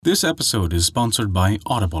This episode is sponsored by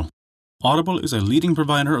Audible. Audible is a leading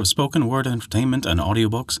provider of spoken word entertainment and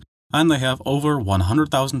audiobooks, and they have over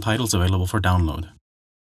 100,000 titles available for download.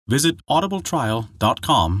 Visit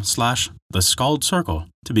audibletrial.com/theskaldscircle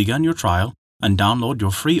to begin your trial and download your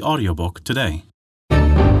free audiobook today.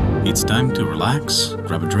 It's time to relax,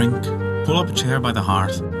 grab a drink, pull up a chair by the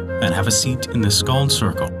hearth, and have a seat in the Skald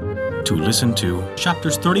Circle to listen to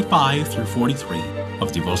chapters 35 through 43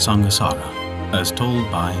 of the Völsunga Saga, as told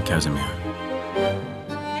by Casimir.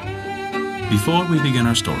 Before we begin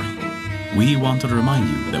our story, we wanted to remind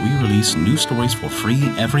you that we release new stories for free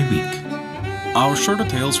every week. Our shorter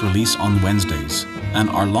tales release on Wednesdays, and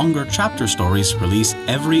our longer chapter stories release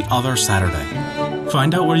every other Saturday.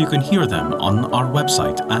 Find out where you can hear them on our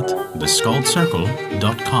website at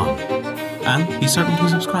theskaldscircle.com. And be certain to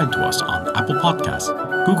subscribe to us on Apple Podcasts,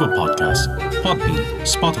 Google Podcasts, Podbean,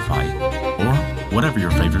 Spotify, or whatever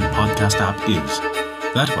your favorite podcast app is.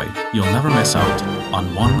 That way, you'll never miss out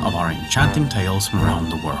on one of our enchanting tales from around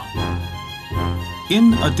the world.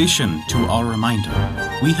 In addition to our reminder,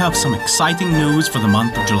 we have some exciting news for the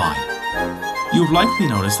month of July. You've likely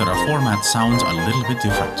noticed that our format sounds a little bit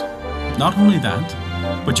different. Not only that,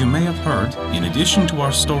 but you may have heard, in addition to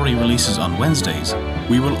our story releases on Wednesdays,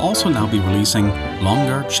 we will also now be releasing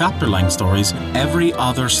longer chapter-length stories every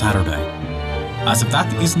other Saturday. As if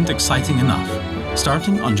that isn't exciting enough,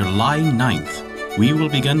 starting on July 9th, we will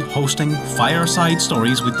begin hosting fireside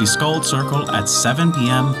stories with the Skald Circle at 7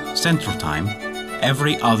 p.m. Central Time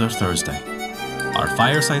every other Thursday. Our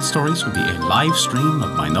fireside stories will be a live stream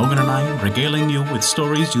of Minogan and I regaling you with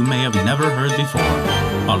stories you may have never heard before,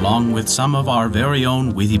 along with some of our very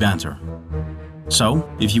own witty banter. So,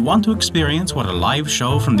 if you want to experience what a live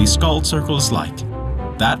show from the Skald Circle is like,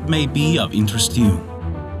 that may be of interest to you.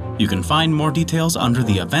 You can find more details under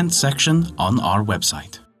the events section on our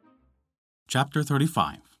website. Chapter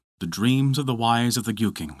 35. The Dreams of the Wise of the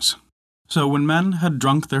Gukings. So when men had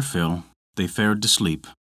drunk their fill, they fared to sleep.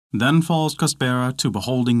 Then falls Kostbera to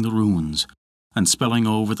beholding the runes, and spelling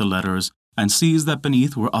over the letters, and sees that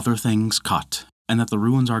beneath were other things cut, and that the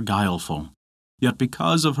runes are guileful. Yet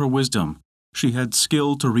because of her wisdom, she had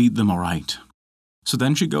skill to read them aright. So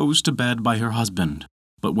then she goes to bed by her husband,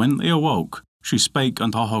 but when they awoke, she spake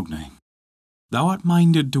unto Hogne. Thou art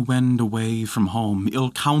minded to wend away from home,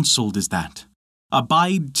 ill-counselled is that.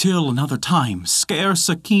 Abide till another time, scarce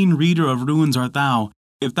a keen reader of runes art thou,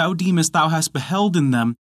 if thou deemest thou hast beheld in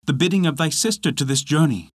them the bidding of thy sister to this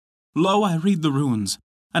journey. Lo, I read the runes,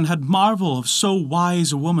 and had marvel of so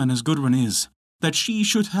wise a woman as Gudrun is, that she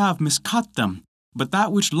should have miscut them, but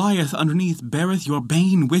that which lieth underneath beareth your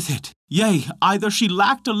bane with it. Yea, either she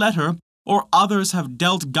lacked a letter, or others have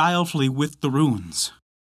dealt guilefully with the runes.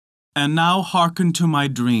 And now hearken to my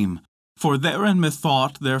dream, for therein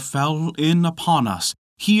methought there fell in upon us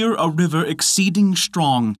here a river exceeding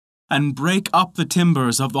strong, and break up the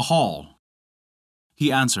timbers of the hall.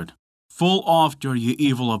 He answered, Full oft are ye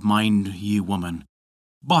evil of mind, ye woman.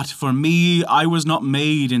 But for me, I was not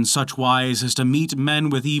made in such wise as to meet men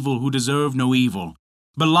with evil who deserve no evil.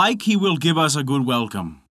 Belike he will give us a good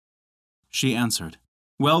welcome. She answered,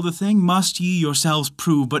 Well, the thing must ye yourselves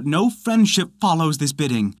prove, but no friendship follows this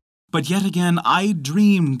bidding. But yet again I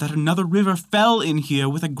dreamed that another river fell in here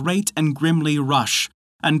with a great and grimly rush,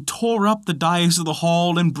 and tore up the dais of the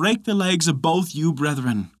hall, and brake the legs of both you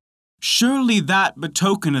brethren. Surely that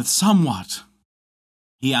betokeneth somewhat.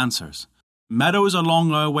 He answers, Meadows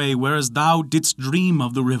along our way, whereas thou didst dream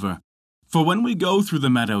of the river. For when we go through the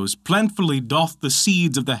meadows, plentifully doth the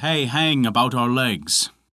seeds of the hay hang about our legs.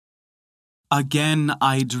 Again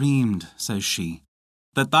I dreamed, says she,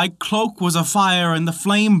 that thy cloak was afire, and the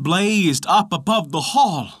flame blazed up above the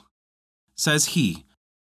hall. Says he,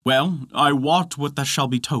 Well, I wot what that shall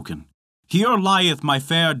betoken. Here lieth my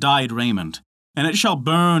fair dyed raiment, and it shall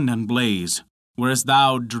burn and blaze, whereas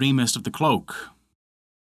thou dreamest of the cloak.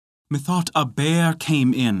 Methought a bear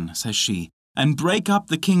came in, says she, and brake up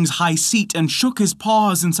the king's high seat, and shook his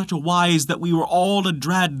paws in such a wise that we were all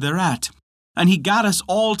adread thereat, and he gat us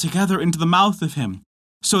all together into the mouth of him,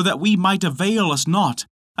 so that we might avail us not,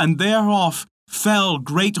 and thereof fell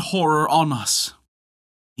great horror on us.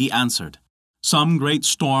 He answered, Some great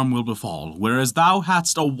storm will befall, whereas thou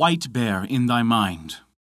hadst a white bear in thy mind.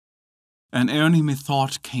 And erne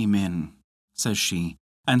methought came in, says she,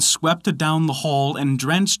 and swept down the hall, and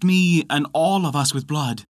drenched me and all of us with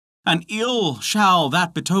blood. And ill shall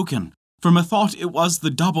that betoken, for methought it was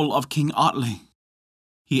the double of King Otley.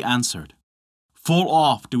 He answered, Full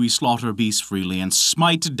oft do we slaughter beasts freely, and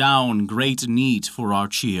smite down great need for our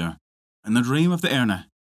cheer. And the dream of the Erne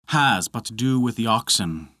has but to do with the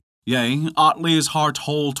oxen. Yea, Otley is heart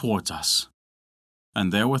whole towards us.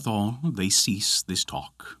 And therewithal they cease this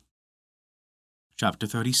talk. Chapter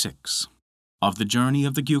 36. Of the journey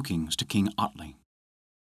of the Giukings to King Atli.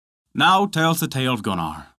 Now tells the tale of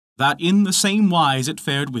Gunnar, that in the same wise it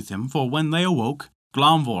fared with him, for when they awoke,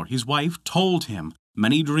 Glaumvor his wife told him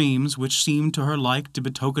many dreams which seemed to her like to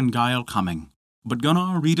betoken guile coming. But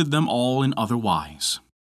Gunnar readed them all in other wise.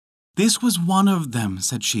 This was one of them,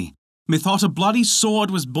 said she. Methought a bloody sword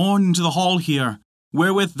was borne into the hall here,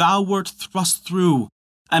 wherewith thou wert thrust through,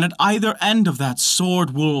 and at either end of that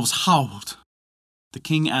sword wolves howled. The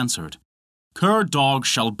king answered, Cur dogs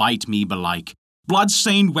shall bite me belike.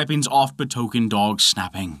 Blood-stained weapons oft betoken dogs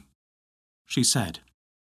snapping. She said,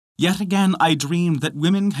 Yet again I dreamed that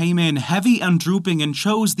women came in heavy and drooping and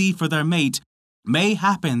chose thee for their mate.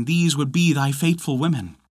 Mayhappen these would be thy fateful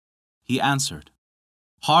women. He answered,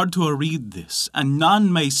 Hard to read this, and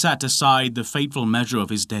none may set aside the fateful measure of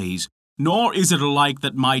his days, nor is it alike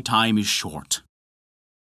that my time is short.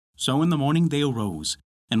 So in the morning they arose,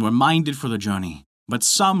 and were minded for the journey, but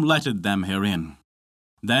some letted them herein.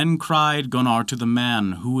 Then cried Gunnar to the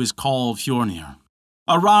man who is called Fjornir,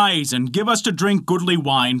 Arise, and give us to drink goodly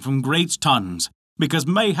wine from great tuns, because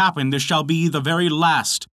mayhappen this shall be the very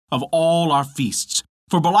last of all our feasts.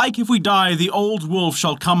 For belike if we die, the old wolf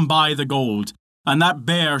shall come by the gold, and that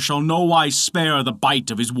bear shall nowise spare the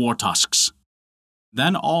bite of his war tusks.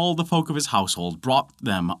 Then all the folk of his household brought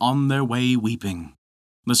them on their way weeping.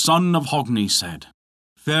 The son of Hogni said,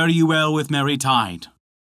 Fare ye well with merry tide.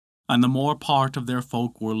 And the more part of their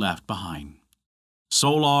folk were left behind.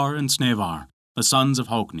 Solar and Snevar, the sons of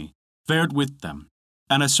Hogni, fared with them,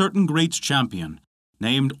 and a certain great champion,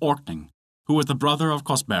 named Orkning, who was the brother of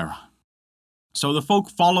Kosbera. So the folk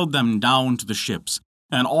followed them down to the ships,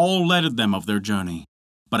 and all ledded them of their journey,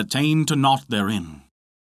 but attained to naught therein.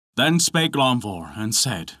 Then spake Glaumvor, and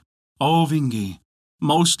said, O Vingi,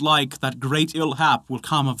 most like that great ill hap will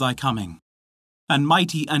come of thy coming, and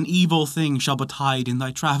mighty an evil thing shall betide in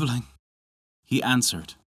thy travelling. He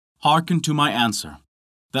answered, Hearken to my answer,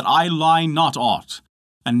 that I lie not aught,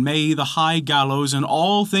 and may the high gallows and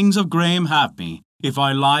all things of Graham have me, if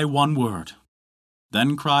I lie one word.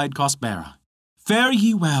 Then cried Kosbera, Fare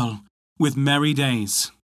ye well, with merry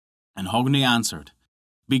days. And Hogni answered,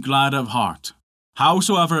 Be glad of heart,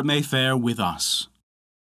 howsoever it may fare with us.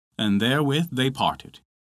 And therewith they parted,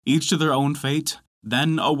 each to their own fate.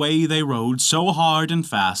 Then away they rowed so hard and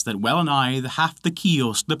fast that well nigh half the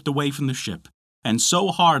keel slipped away from the ship, and so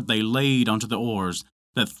hard they laid unto the oars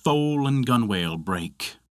that thole and gunwale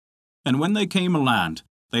brake. And when they came aland,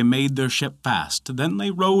 they made their ship fast. Then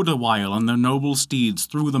they rode a while on their noble steeds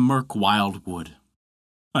through the murk wild wood.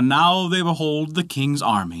 And now they behold the king's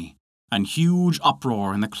army, and huge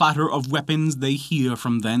uproar and the clatter of weapons they hear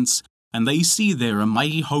from thence, and they see there a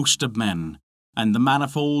mighty host of men, and the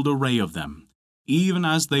manifold array of them, even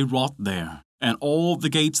as they wrought there, and all the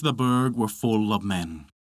gates of the burg were full of men.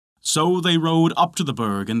 So they rode up to the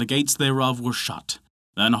burg, and the gates thereof were shut.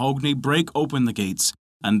 Then Hogni brake open the gates,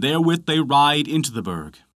 and therewith they ride into the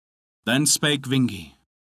burg. Then spake Vingi,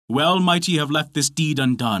 Well might ye have left this deed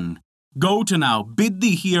undone. Go to now, bid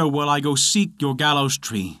thee here while I go seek your gallows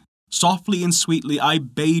tree. Softly and sweetly I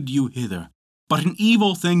bade you hither, but an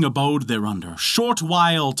evil thing abode thereunder, short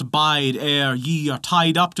while to bide ere ye are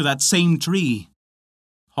tied up to that same tree.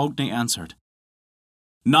 Hogni answered,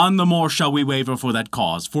 None the more shall we waver for that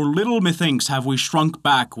cause, for little methinks have we shrunk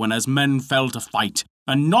back when as men fell to fight,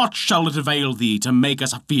 and naught shall it avail thee to make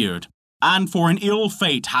us afeard, and for an ill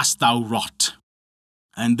fate hast thou wrought.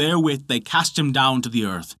 And therewith they cast him down to the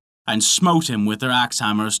earth, and smote him with their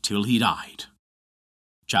axe-hammers till he died.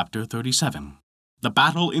 Chapter 37. The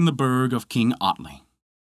Battle in the Burg of King Atli.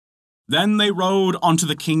 Then they rode unto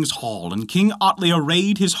the king's hall, and King Atli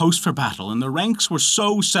arrayed his host for battle, and the ranks were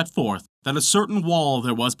so set forth that a certain wall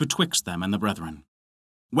there was betwixt them and the brethren.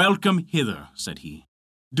 Welcome hither, said he.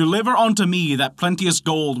 Deliver unto me that plenteous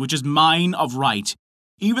gold which is mine of right,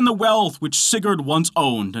 even the wealth which Sigurd once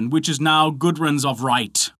owned, and which is now Gudrun's of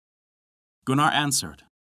right. Gunnar answered,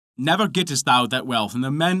 Never gettest thou that wealth, and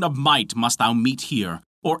the men of might must thou meet here,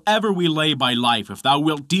 or ever we lay by life if thou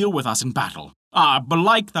wilt deal with us in battle.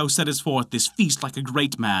 Belike thou settest forth this feast like a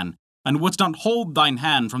great man, and wouldst not hold thine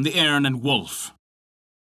hand from the erne and wolf.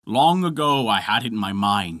 Long ago I had it in my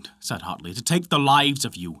mind, said Atli, to take the lives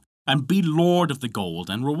of you, and be lord of the gold,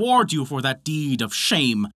 and reward you for that deed of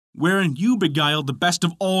shame, wherein you beguiled the best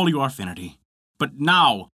of all your affinity. But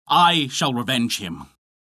now I shall revenge him.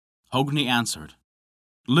 Hogni answered,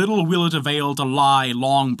 Little will it avail to lie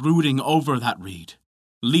long brooding over that rede,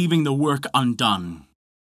 leaving the work undone.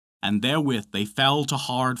 And therewith they fell to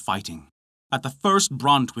hard fighting. at the first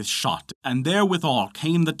brunt with shot, and therewithal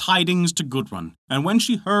came the tidings to Gudrun. And when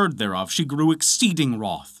she heard thereof, she grew exceeding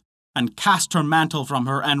wroth, and cast her mantle from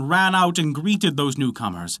her, and ran out and greeted those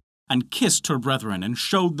newcomers, and kissed her brethren, and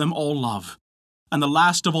showed them all love. And the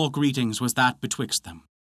last of all greetings was that betwixt them.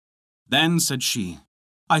 Then said she,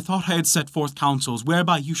 I thought I had set forth counsels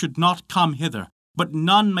whereby you should not come hither, but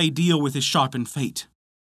none may deal with his sharpened fate.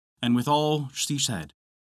 And withal she said,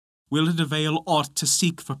 Will it avail aught to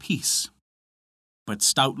seek for peace? But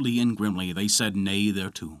stoutly and grimly they said nay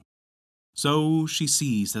thereto. So she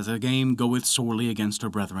sees that the game goeth sorely against her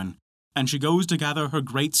brethren, and she goes to gather her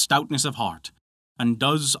great stoutness of heart, and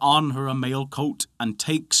does on her a mail coat, and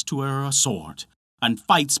takes to her a sword, and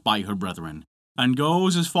fights by her brethren, and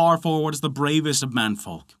goes as far forward as the bravest of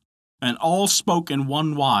manfolk. And all spoke in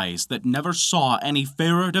one wise that never saw any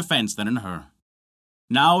fairer defence than in her.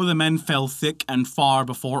 Now the men fell thick and far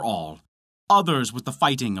before all, others with the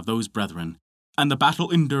fighting of those brethren, and the battle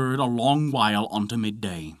endured a long while unto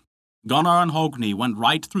midday. Gunnar and Hogni went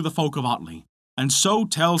right through the folk of Atli, and so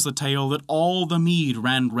tells the tale that all the mead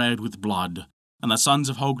ran red with blood, and the sons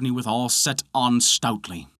of Hogni withal set on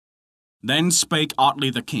stoutly. Then spake Atli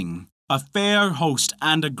the king, A fair host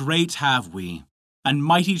and a great have we, and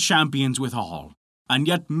mighty champions withal, and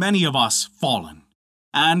yet many of us fallen.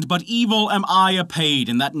 And but evil am I apaid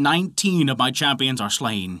in that 19 of my champions are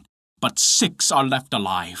slain, but 6 are left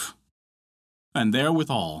alive. And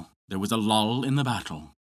therewithal there was a lull in the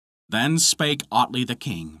battle. Then spake Atli the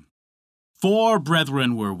king, 4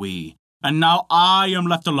 brethren were we, and now I am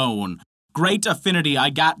left alone. Great affinity I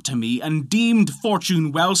gat to me, and deemed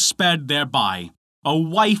fortune well sped thereby. A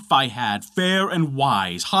wife I had, fair and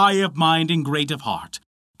wise, high of mind and great of heart.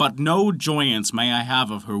 But no joyance may I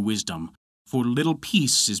have of her wisdom, for little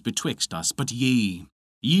peace is betwixt us. But ye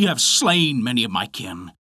have slain many of my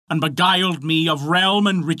kin, and beguiled me of realm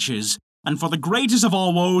and riches, and for the greatest of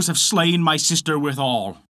all woes have slain my sister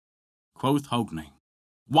withal. Quoth Hogni,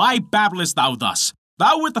 Why babblest thou thus?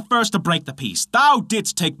 Thou wert the first to break the peace. Thou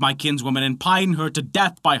didst take my kinswoman and pine her to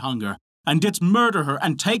death by hunger, and didst murder her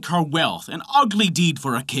and take her wealth, an ugly deed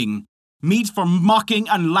for a king. Meet for mocking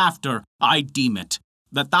and laughter, I deem it,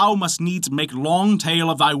 that thou must needs make long tale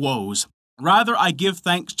of thy woes. Rather I give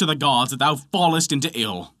thanks to the gods that thou fallest into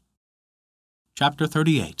ill. Chapter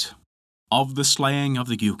 38 Of the Slaying of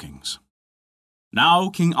the Giukings. Now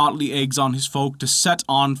King Atli eggs on his folk to set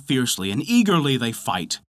on fiercely, and eagerly they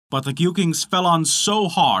fight. But the Giukings fell on so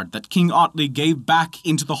hard that King Atli gave back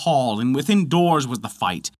into the hall, and within doors was the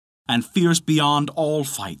fight, and fierce beyond all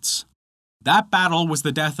fights. That battle was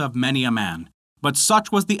the death of many a man, but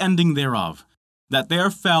such was the ending thereof, that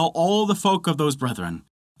there fell all the folk of those brethren,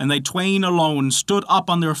 and they twain alone stood up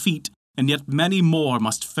on their feet, and yet many more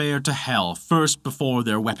must fare to hell first before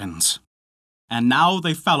their weapons. And now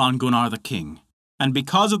they fell on Gunnar the king, and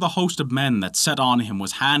because of the host of men that set on him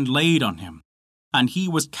was hand laid on him, and he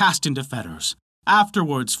was cast into fetters.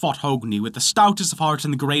 Afterwards fought Hogni with the stoutest of heart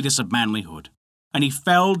and the greatest of manlyhood, and he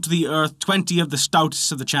felled to the earth 20 of the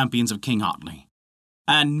stoutest of the champions of King Atli.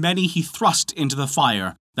 And many he thrust into the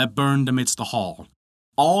fire that burned amidst the hall.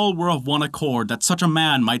 All were of one accord that such a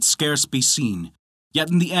man might scarce be seen,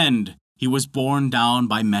 yet in the end he was borne down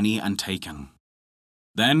by many and taken.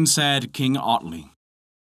 Then said King Atli,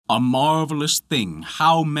 A marvellous thing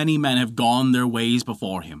how many men have gone their ways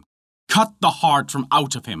before him. Cut the heart from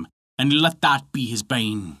out of him, and let that be his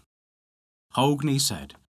bane. Hogni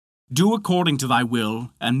said, Do according to thy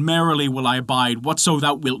will, and merrily will I abide whatso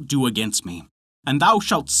thou wilt do against me. And thou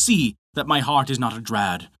shalt see that my heart is not a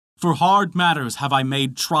dread, for hard matters have I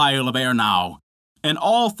made trial of ere now, and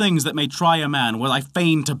all things that may try a man was I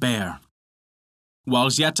fain to bear.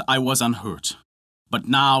 Whiles yet I was unhurt, but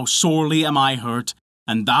now sorely am I hurt,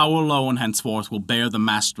 and thou alone henceforth will bear the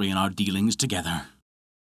mastery in our dealings together.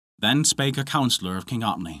 Then spake a counsellor of King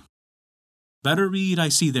Atli, Better rede I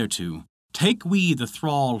see thereto, take we the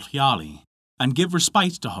thrall Hiali, and give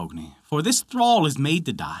respite to Hogni, for this thrall is made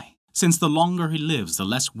to die, since the longer he lives the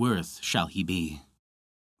less worth shall he be.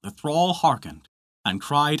 The thrall hearkened, and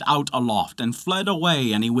cried out aloft, and fled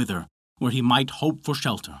away any whither, where he might hope for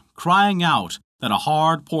shelter, crying out that a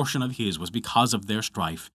hard portion of his was because of their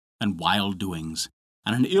strife and wild doings,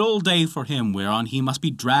 and an ill day for him whereon he must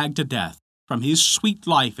be dragged to death from his sweet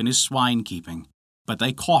life and his swine-keeping. But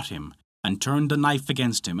they caught him, and turned the knife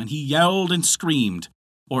against him, and he yelled and screamed,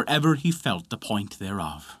 or ever he felt the point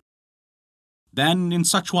thereof. Then in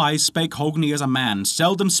such wise spake Hogni as a man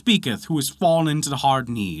seldom speaketh who is fallen into the hard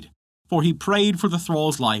need, for he prayed for the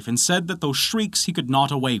thrall's life, and said that those shrieks he could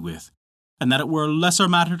not away with, and that it were a lesser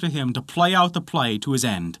matter to him to play out the play to his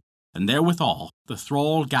end, and therewithal the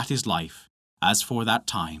thrall gat his life, as for that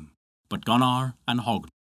time, but Gunnar and Hogni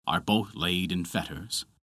are both laid in fetters.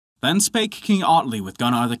 Then spake King Atli with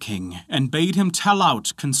Gunnar the king, and bade him tell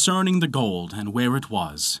out concerning the gold and where it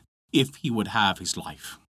was, if he would have his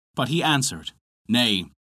life. But he answered, Nay,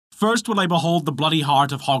 first will I behold the bloody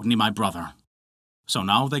heart of Hogni my brother. So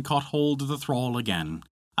now they caught hold of the thrall again,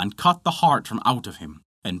 and cut the heart from out of him,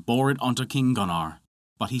 and bore it unto King Gunnar.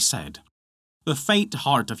 But he said, The faint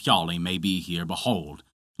heart of Hjalli may be here, behold,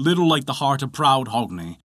 little like the heart of proud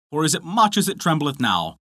Hogni, or is it much as it trembleth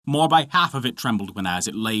now, more by half of it trembled whenas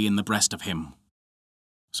it lay in the breast of him.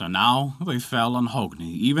 So now they fell on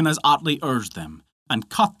Hogni, even as Atli urged them, and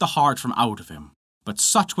cut the heart from out of him. But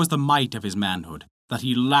such was the might of his manhood, that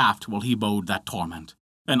he laughed while he bode that torment,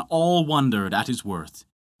 and all wondered at his worth,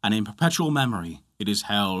 and in perpetual memory it is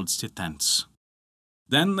held sithence.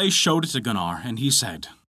 Then they showed it to Gunnar, and he said,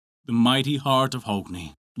 The mighty heart of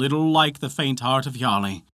Hogni, little like the faint heart of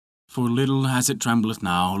Hjalli, for little as it trembleth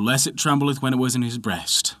now, less it trembleth when it was in his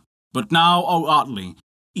breast. But now, O Atli,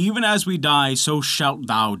 even as we die, so shalt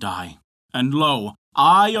thou die. And lo,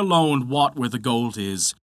 I alone wot where the gold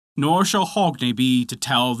is, nor shall Hogni be to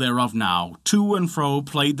tell thereof now. To and fro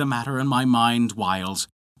played the matter in my mind whiles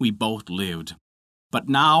we both lived. But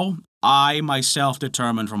now I myself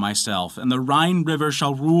determine for myself, and the Rhine river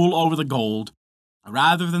shall rule over the gold,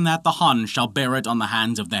 rather than that the Hun shall bear it on the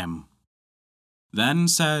hands of them. Then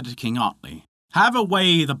said King Atli, Have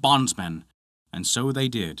away the bondsmen. And so they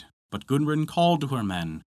did. But Gudrun called to her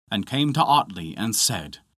men, and came to Atli, and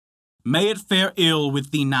said, May it fare ill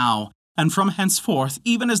with thee now, and from henceforth,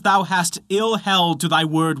 even as thou hast ill held to thy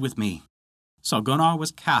word with me. So Gunnar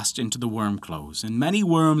was cast into the worm-close, and many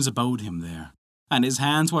worms abode him there, and his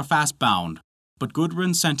hands were fast bound. But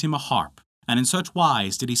Gudrun sent him a harp, and in such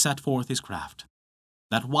wise did he set forth his craft,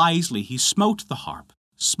 that wisely he smote the harp,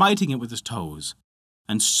 smiting it with his toes.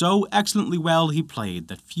 And so excellently well he played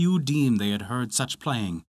that few deemed they had heard such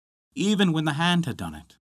playing, even when the hand had done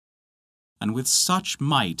it. And with such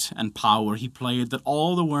might and power he played that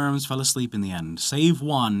all the worms fell asleep in the end, save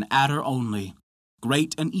one, adder only,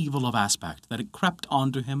 great and evil of aspect, that it crept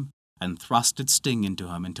onto him and thrust its sting into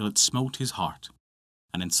him until it smote his heart.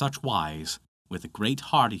 And in such wise, with a great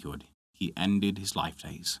hardihood, he ended his life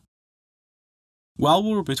days. While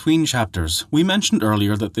we were between chapters, we mentioned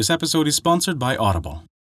earlier that this episode is sponsored by Audible.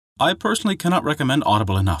 I personally cannot recommend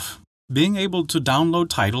Audible enough. Being able to download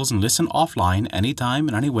titles and listen offline anytime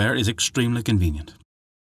and anywhere is extremely convenient.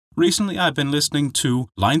 Recently I've been listening to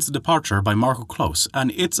Lines of Departure by Marco Close,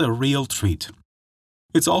 and it's a real treat.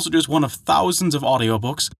 It's also just one of thousands of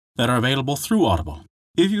audiobooks that are available through Audible.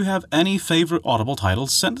 If you have any favorite Audible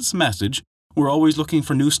titles, send us a message. We're always looking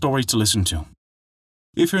for new stories to listen to.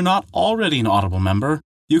 If you're not already an Audible member,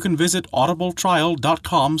 you can visit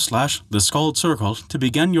audibletrial.com/theskulldcircle to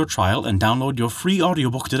begin your trial and download your free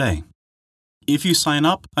audiobook today. If you sign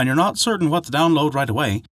up and you're not certain what to download right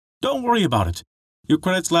away, don't worry about it. Your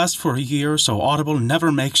credits last for a year, so Audible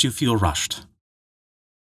never makes you feel rushed.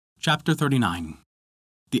 Chapter 39.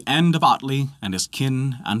 The End of Atli and His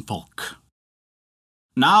Kin and Folk.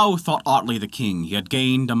 Now thought Atli the king he had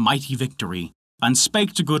gained a mighty victory, and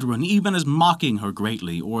spake to Gudrun even as mocking her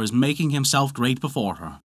greatly, or as making himself great before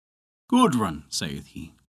her. Gudrun, saith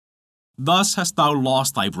he, thus hast thou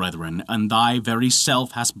lost thy brethren, and thy very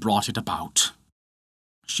self hast brought it about.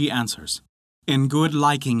 She answers, In good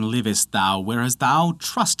liking livest thou, whereas thou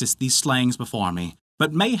trustest these slayings before me,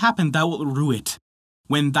 but mayhappen thou wilt rue it,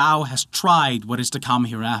 when thou hast tried what is to come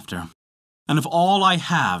hereafter. And of all I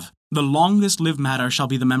have, the longest lived matter shall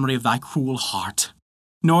be the memory of thy cruel heart,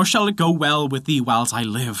 nor shall it go well with thee whilst I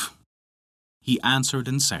live. He answered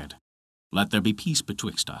and said, Let there be peace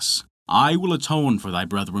betwixt us. I will atone for thy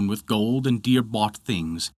brethren with gold and dear-bought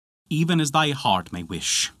things, even as thy heart may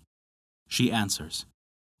wish. She answers,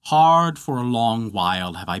 Hard for a long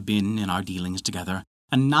while have I been in our dealings together,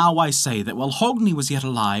 and now I say that while Hogni was yet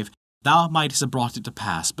alive, thou mightest have brought it to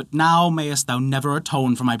pass, but now mayest thou never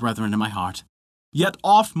atone for my brethren in my heart. Yet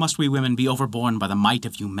oft must we women be overborne by the might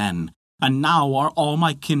of you men, and now are all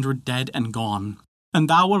my kindred dead and gone, and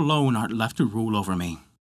thou alone art left to rule over me.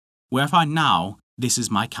 Wherefore now, this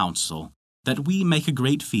is my counsel, that we make a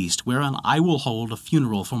great feast, wherein I will hold a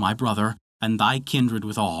funeral for my brother, and thy kindred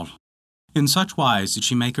withal. In such wise did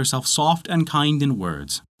she make herself soft and kind in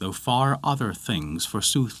words, though far other things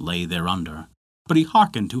forsooth lay thereunder. But he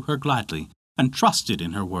hearkened to her gladly, and trusted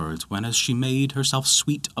in her words, whenas she made herself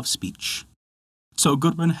sweet of speech. So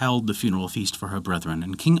Gudrun held the funeral feast for her brethren,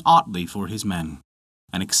 and King Atli for his men.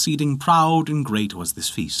 And exceeding proud and great was this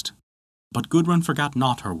feast. But Gudrun forgot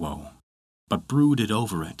not her woe, but brooded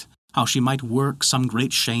over it, how she might work some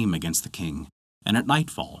great shame against the king. And at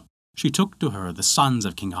nightfall she took to her the sons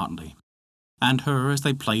of King Atli, and her as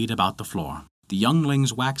they played about the floor. The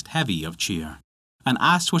younglings waxed heavy of cheer, and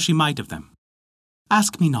asked what she might of them.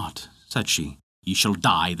 "Ask me not," said she, "ye shall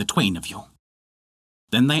die, the twain of you."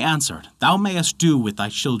 Then they answered, "Thou mayest do with thy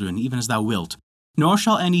children even as thou wilt, nor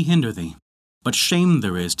shall any hinder thee. But shame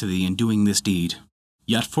there is to thee in doing this deed."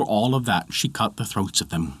 Yet for all of that she cut the throats of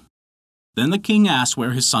them. Then the king asked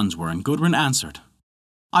where his sons were, and Gudrun answered,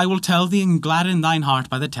 "I will tell thee and gladden thine heart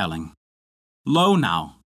by the telling. Lo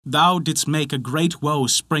now, thou didst make a great woe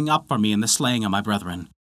spring up for me in the slaying of my brethren.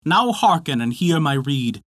 Now hearken and hear my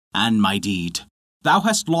rede and my deed. Thou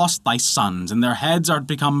hast lost thy sons, and their heads are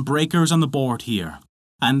become breakers on the board here.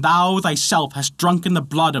 And thou thyself hast drunken the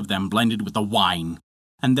blood of them blended with the wine.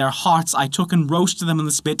 And their hearts I took and roasted them in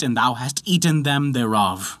the spit, and thou hast eaten them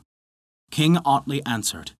thereof." King Otley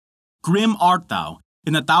answered, "Grim art thou,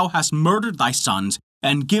 in that thou hast murdered thy sons,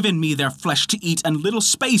 and given me their flesh to eat, and little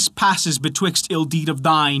space passes betwixt ill deed of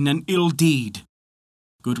thine and ill deed."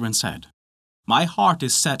 Gudrun said, "My heart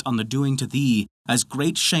is set on the doing to thee as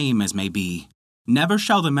great shame as may be. Never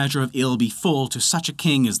shall the measure of ill be full to such a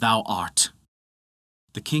king as thou art."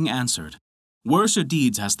 The king answered, "Worser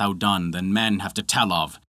deeds hast thou done than men have to tell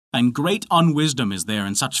of, and great unwisdom is there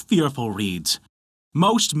in such fearful reeds.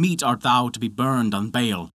 Most meet art thou to be burned on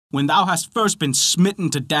bale, when thou hast first been smitten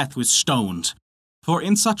to death with stones. For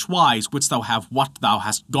in such wise wouldst thou have what thou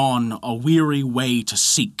hast gone a weary way to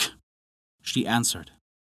seek." She answered,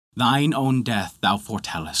 "Thine own death thou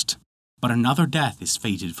foretellest, but another death is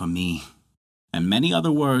fated for me." And many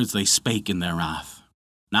other words they spake in their wrath.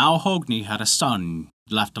 Now Hogni had a son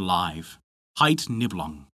left alive, hight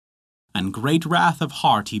Niblung, and great wrath of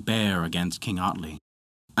heart he bare against King Otley.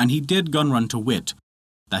 And he did Gunrun to wit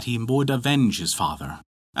that he would avenge his father.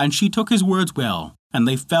 And she took his words well, and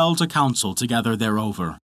they fell to counsel together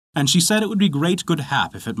thereover. And she said it would be great good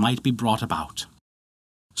hap if it might be brought about.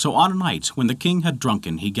 So on a night, when the king had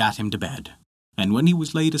drunken, he gat him to bed. And when he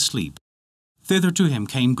was laid asleep, thither to him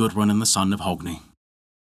came Gudrun and the son of Hogni.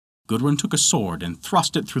 Gudrun took a sword and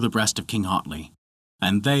thrust it through the breast of King Otley.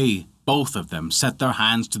 And they, both of them, set their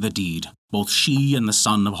hands to the deed, both she and the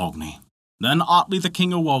son of Hogni. Then Otley the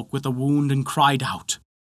king awoke with a wound and cried out,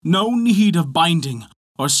 "No need of binding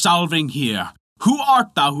or salving here. Who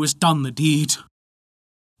art thou who hast done the deed?"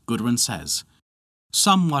 Gudrun says,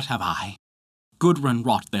 "Somewhat have I. Gudrun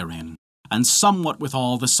wrought therein, and somewhat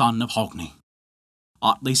withal the son of Hogni."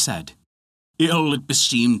 Otley said, "Ill it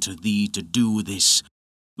beseemed to thee to do this,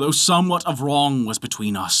 though somewhat of wrong was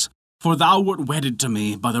between us. For thou wert wedded to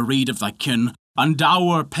me by the rede of thy kin, and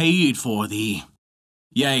dower paid for thee.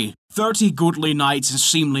 Yea, 30 goodly knights and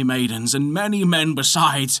seemly maidens, and many men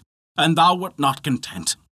besides, and thou wert not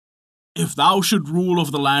content. If thou should rule over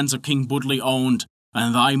the lands of King Budley owned,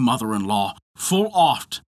 and thy mother-in-law, full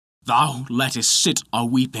oft thou lettest sit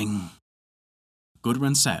a-weeping."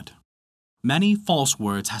 Gudrun said, "Many false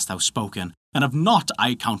words hast thou spoken, and of naught I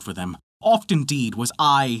account for them. Oft indeed was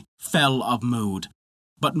I fell of mood,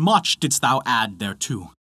 but much didst thou add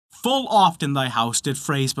thereto. Full oft in thy house did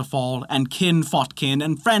frays befall, and kin fought kin,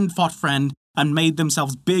 and friend fought friend, and made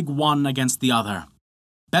themselves big one against the other.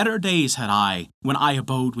 Better days had I, when I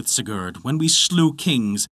abode with Sigurd, when we slew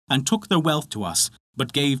kings, and took their wealth to us,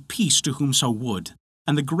 but gave peace to whomso would,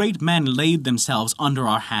 and the great men laid themselves under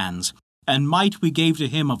our hands, and might we gave to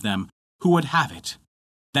him of them, who would have it.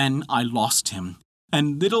 Then I lost him,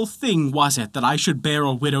 and little thing was it that I should bear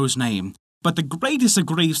a widow's name, but the greatest of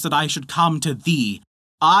griefs that I should come to thee,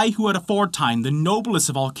 I who had aforetime the noblest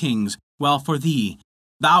of all kings, while for thee,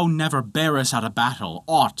 thou never bearest at a battle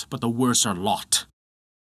aught but the worser lot."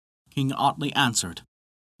 King Otley answered,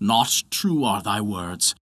 "Not true are thy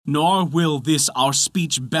words, nor will this our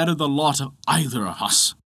speech better the lot of either of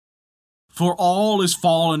us. For all is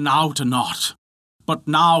fallen now to naught, but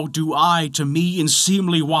now do I to me in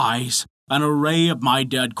seemly wise an array of my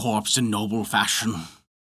dead corpse in noble fashion."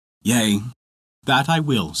 "Yea, that I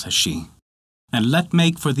will," says she, "and let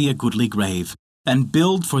make for thee a goodly grave, and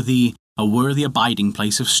build for thee a worthy abiding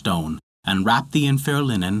place of stone, and wrap thee in fair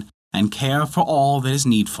linen, and care for all that is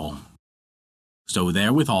needful." So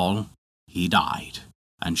therewithal he died,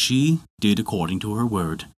 and she did according to her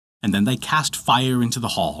word, and then they cast fire into the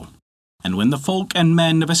hall. And when the folk and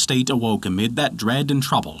men of estate awoke amid that dread and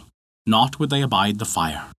trouble, not would they abide the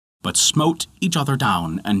fire, but smote each other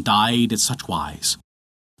down, and died at such wise.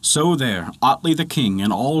 So there Otley the king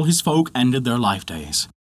and all his folk ended their life days.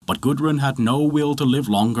 But Gudrun had no will to live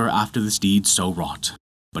longer after this deed so wrought.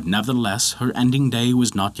 But nevertheless her ending day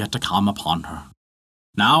was not yet to come upon her.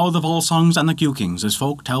 Now the Völsungs and the Giukings, as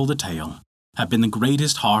folk tell the tale, have been the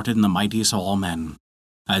greatest hearted and the mightiest of all men,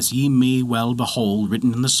 as ye may well behold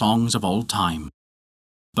written in the songs of old time.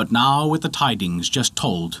 But now with the tidings just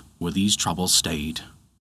told were these troubles stayed.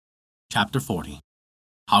 Chapter 40.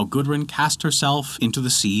 How Gudrun cast herself into the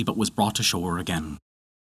sea but was brought ashore again.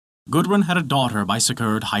 Gudrun had a daughter by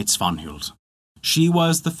Sigurd hight Svanhild. She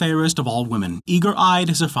was the fairest of all women, eager-eyed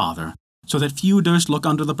as her father, so that few durst look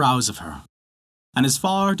under the brows of her. And as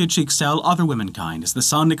far did she excel other womankind as the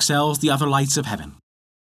sun excels the other lights of heaven.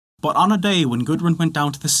 But on a day when Gudrun went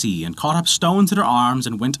down to the sea and caught up stones in her arms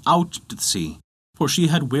and went out to the sea, for she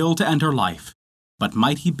had will to end her life, but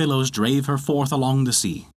mighty billows drave her forth along the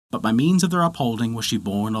sea. But by means of their upholding was she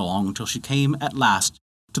borne along till she came at last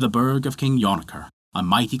to the burg of King Jonakr, a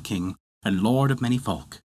mighty king and lord of many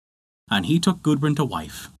folk. And he took Gudrun to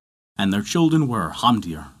wife, and their children were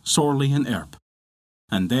Hamdir, Sorli, and Erp.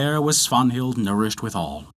 And there was Svanhild nourished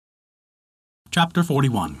withal. Chapter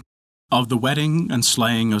 41. Of the wedding and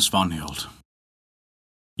slaying of Svanhild.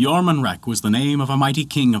 Jormunrek was the name of a mighty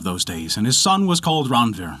king of those days, and his son was called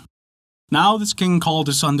Randver. Now this king called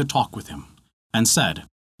his son to talk with him, and said,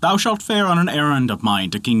 Thou shalt fare on an errand of mine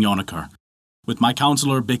to King Jonakr, with my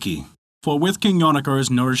counsellor Bikki, for with King Jonakr is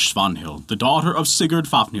nourished Svanhild, the daughter of Sigurd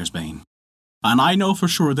Fafnirsbane. And I know for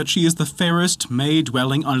sure that she is the fairest maid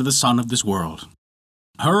dwelling under the sun of this world.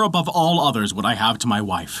 Her above all others would I have to my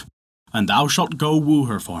wife, and thou shalt go woo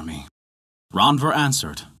her for me. Randver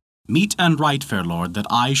answered, Meet and right, fair lord, that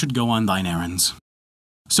I should go on thine errands.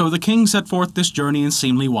 So the king set forth this journey in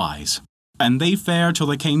seemly wise, and they fared till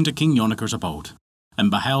they came to King Jonakr's abode,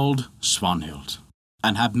 and beheld Svanhild,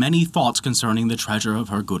 and have many thoughts concerning the treasure of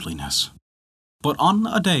her goodliness. But on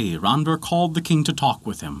a day Randver called the king to talk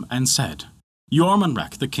with him, and said,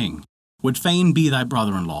 Jormunrek the king would fain be thy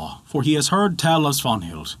brother-in-law, for he has heard tell of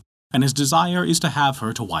Svanhild, and his desire is to have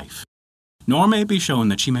her to wife. Nor may it be shown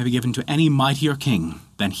that she may be given to any mightier king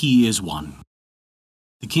than he is one.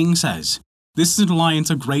 The king says, This is an alliance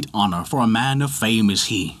of great honour, for a man of fame is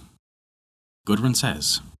he. Gudrun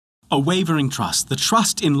says, A wavering trust, the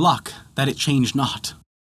trust in luck that it change not.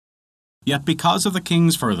 Yet because of the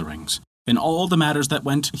king's furtherings, in all the matters that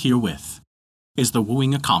went herewith, is the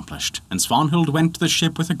wooing accomplished, and Svanhild went to the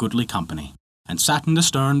ship with a goodly company, and sat in the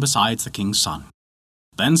stern besides the king's son.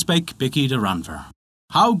 Then spake Bikki to Randver,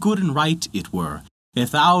 How good and right it were,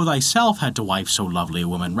 if thou thyself had to wife so lovely a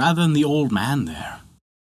woman, rather than the old man there.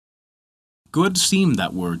 Good seemed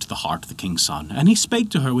that word to the heart of the king's son, and he spake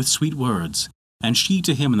to her with sweet words, and she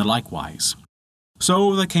to him in the likewise.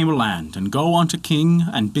 So they came a land, and go unto king,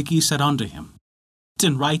 and Bikki said unto him,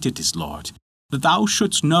 And right it is, lord, that thou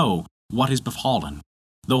shouldst know what is befallen,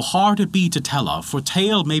 though hard it be to tell of, for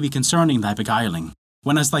tale may be concerning thy beguiling,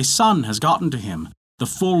 when as thy son has gotten to him the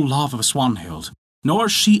full love of Svanhild, nor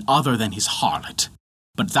is she other than his harlot.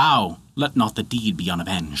 But thou, let not the deed be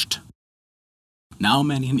unavenged. Now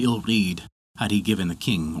many an ill rede had he given the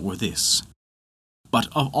king, or this. But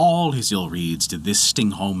of all his ill redes did this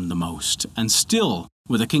sting home the most, and still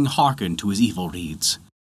would the king hearken to his evil redes.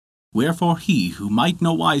 Wherefore he, who might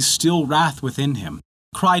no wise still wrath within him,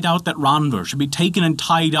 cried out that Randver should be taken and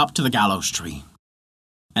tied up to the gallows tree.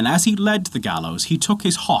 And as he led to the gallows, he took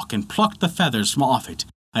his hawk and plucked the feathers from off it,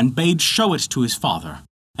 and bade show it to his father.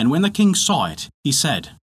 And when the king saw it, he said,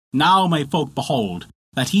 Now may folk behold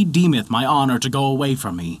that he deemeth my honour to go away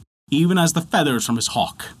from me, even as the feathers from his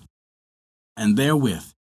hawk. And therewith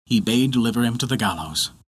he bade deliver him to the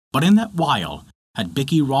gallows. But in that while had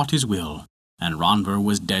Bikki wrought his will, and Randver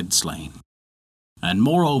was dead slain. And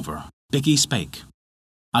moreover Bikki spake,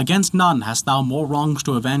 Against none hast thou more wrongs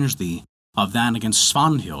to avenge thee of than against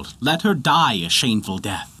Svanhild. Let her die a shameful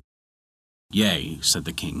death. Yea, said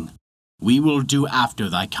the king, we will do after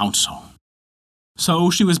thy counsel. So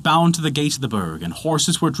she was bound to the gate of the burg, and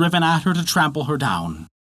horses were driven at her to trample her down.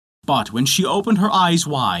 But when she opened her eyes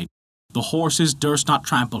wide, the horses durst not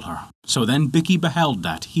trample her. So then Bikki beheld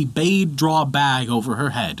that, he bade draw a bag over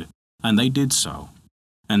her head, and they did so,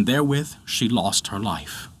 and therewith she lost her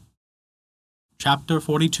life. Chapter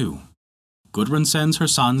 42. Gudrun sends her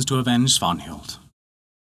sons to avenge Svanhild.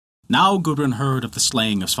 Now Gudrun heard of the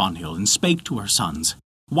slaying of Svanhild, and spake to her sons,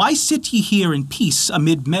 Why sit ye here in peace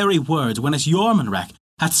amid merry words, when as Jormunrek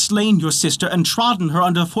hath slain your sister, and trodden her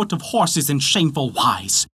under foot of horses in shameful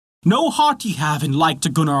wise? No heart ye have in like to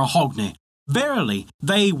Gunnar Hogne. Verily,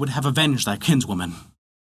 they would have avenged thy kinswoman.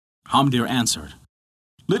 Hamdir answered,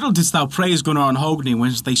 Little didst thou praise Gunnar and Hogne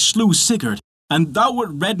when they slew Sigurd, and thou wert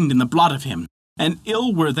reddened in the blood of him. And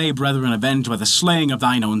ill were they, brethren, avenged by the slaying of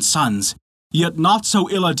thine own sons. Yet not so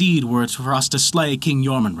ill a deed were it for us to slay King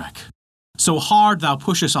Jormunrek. So hard thou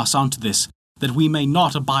pushest us unto this, that we may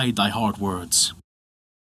not abide thy hard words.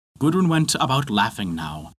 Gudrun went about laughing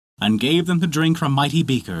now, and gave them to drink from mighty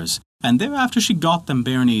beakers, and thereafter she got them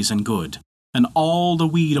bairnies and good, and all the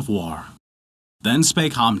weed of war. Then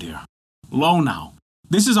spake Hamdir, Lo now,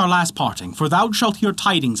 this is our last parting, for thou shalt hear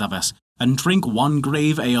tidings of us, and drink one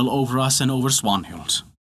grave ale over us and over Swanhild.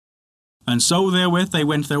 And so therewith they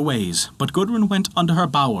went their ways, but Gudrun went unto her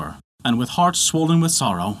bower, and with heart swollen with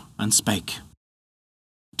sorrow, and spake.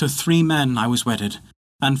 To 3 men I was wedded,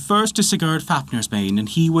 and first to Sigurd Fafnir's bane, and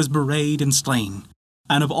he was bewrayed and slain,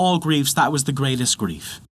 and of all griefs that was the greatest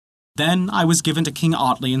grief. Then I was given to King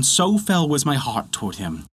Otley, and so fell was my heart toward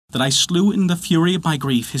him, that I slew in the fury of my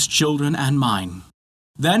grief his children and mine.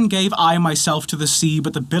 Then gave I myself to the sea,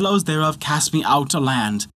 but the billows thereof cast me out to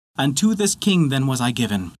land, and to this king then was I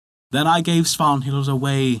given. Then I gave Svanhild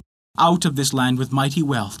away out of this land with mighty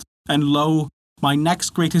wealth, and lo, my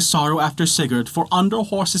next greatest sorrow after Sigurd, for under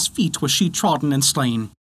horses' feet was she trodden and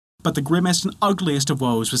slain. But the grimmest and ugliest of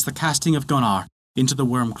woes was the casting of Gunnar into the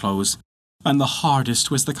worm-close, and the hardest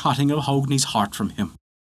was the cutting of Hogni's heart from him.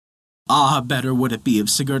 Ah, better would it be if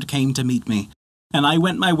Sigurd came to meet me, and I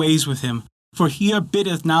went my ways with him, for he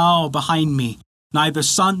biddeth now behind me, neither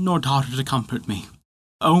son nor daughter to comfort me.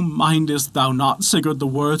 O mindest thou not, Sigurd, the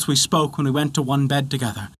words we spoke when we went to one bed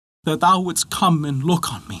together, that thou wouldst come and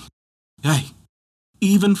look on me, yea,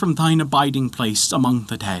 even from thine abiding place among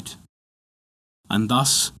the dead? And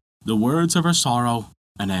thus the words of her sorrow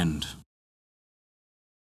an end.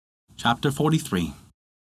 Chapter 43.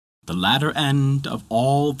 The latter end of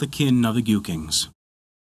all the kin of the Giukings.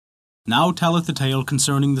 Now telleth the tale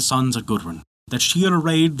concerning the sons of Gudrun, that she had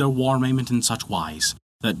arrayed their war raiment in such wise,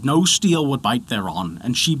 that no steel would bite thereon,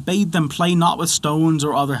 and she bade them play not with stones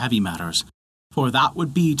or other heavy matters, for that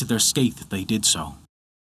would be to their scathe if they did so.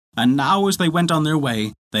 And now as they went on their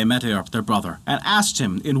way, they met Erp their brother, and asked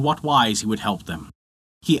him in what wise he would help them.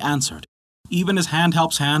 He answered, even as hand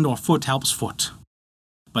helps hand or foot helps foot.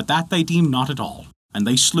 But that they deemed not at all, and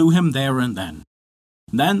they slew him there and then.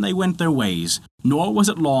 Then they went their ways, nor was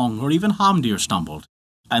it long, or even Hamdir stumbled,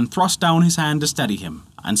 and thrust down his hand to steady him,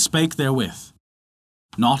 and spake therewith.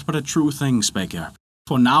 Not but a true thing, spake Erp,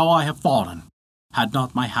 for now I have fallen, had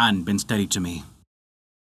not my hand been steady to me.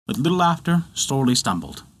 But little after, sorely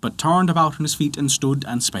stumbled, but turned about on his feet and stood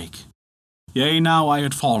and spake. Yea, now I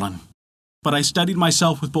had fallen, but I steadied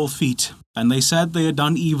myself with both feet, and they said they had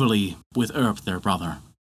done evilly with Erp their brother.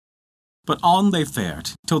 But on they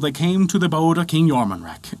fared, till they came to the abode of King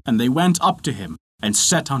Jormunrek, and they went up to him, and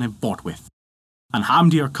set on him forthwith. And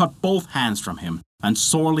Hamdir cut both hands from him, and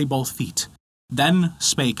sorely both feet. Then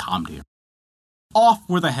spake Hamdir, Off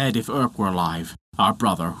were the head if Erp were alive, our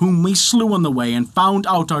brother, whom we slew on the way, and found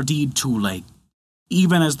out our deed too late,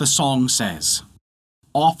 even as the song says.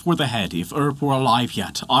 Off were the head if Erp were alive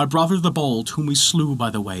yet, our brother the bold, whom we slew by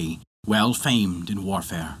the way, well famed in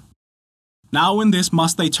warfare. Now in this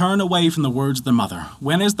must they turn away from the words of their mother,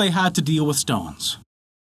 whenas they had to deal with stones.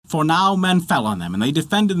 For now men fell on them, and they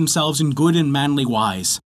defended themselves in good and manly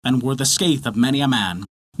wise, and were the scathe of many a man,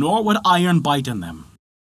 nor would iron bite in them.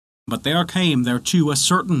 But there came thereto a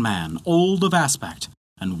certain man, old of aspect,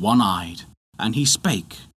 and one-eyed, and he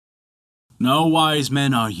spake, No wise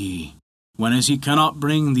men are ye, whenas ye cannot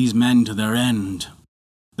bring these men to their end.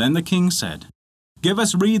 Then the king said, Give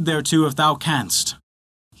us rede thereto if thou canst.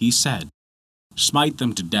 He said, Smite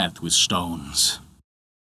them to death with stones.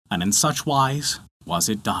 And in such wise was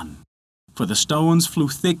it done, for the stones flew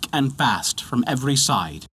thick and fast from every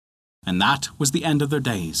side, and that was the end of their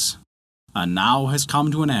days. And now has come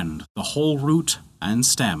to an end the whole root and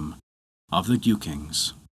stem of the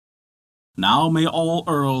Giukings. Now may all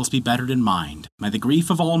earls be bettered in mind, may the grief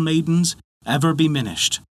of all maidens ever be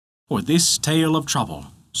minished, for this tale of trouble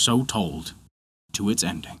so told to its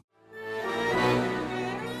ending.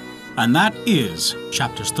 And that is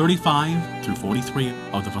chapters 35 through 43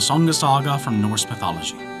 of the Völsunga Saga from Norse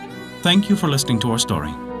mythology. Thank you for listening to our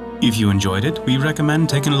story. If you enjoyed it, we recommend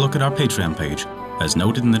taking a look at our Patreon page, as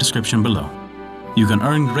noted in the description below. You can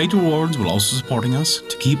earn great rewards while also supporting us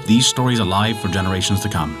to keep these stories alive for generations to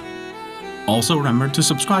come. Also remember to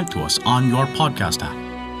subscribe to us on your podcast app,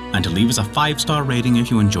 and to leave us a 5-star rating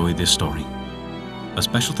if you enjoyed this story. A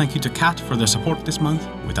special thank you to Kat for their support this month.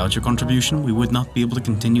 Without your contribution, we would not be able to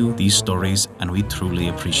continue these stories, and we truly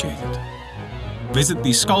appreciate it. Visit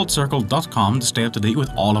theskuldcircle.com to stay up to date with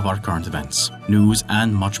all of our current events, news,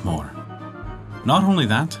 and much more. Not only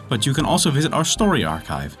that, but you can also visit our story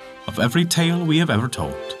archive of every tale we have ever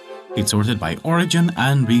told. It's sorted by origin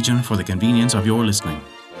and region for the convenience of your listening.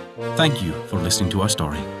 Thank you for listening to our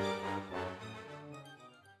story.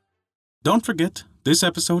 Don't forget, this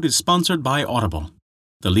episode is sponsored by Audible,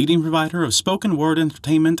 the leading provider of spoken word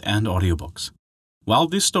entertainment and audiobooks. While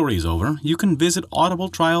this story is over, you can visit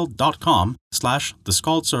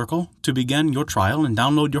audibletrial.com/thescaldcircle to begin your trial and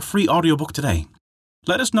download your free audiobook today.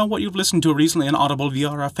 Let us know what you've listened to recently on Audible via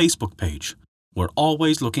our Facebook page. We're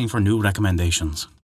always looking for new recommendations.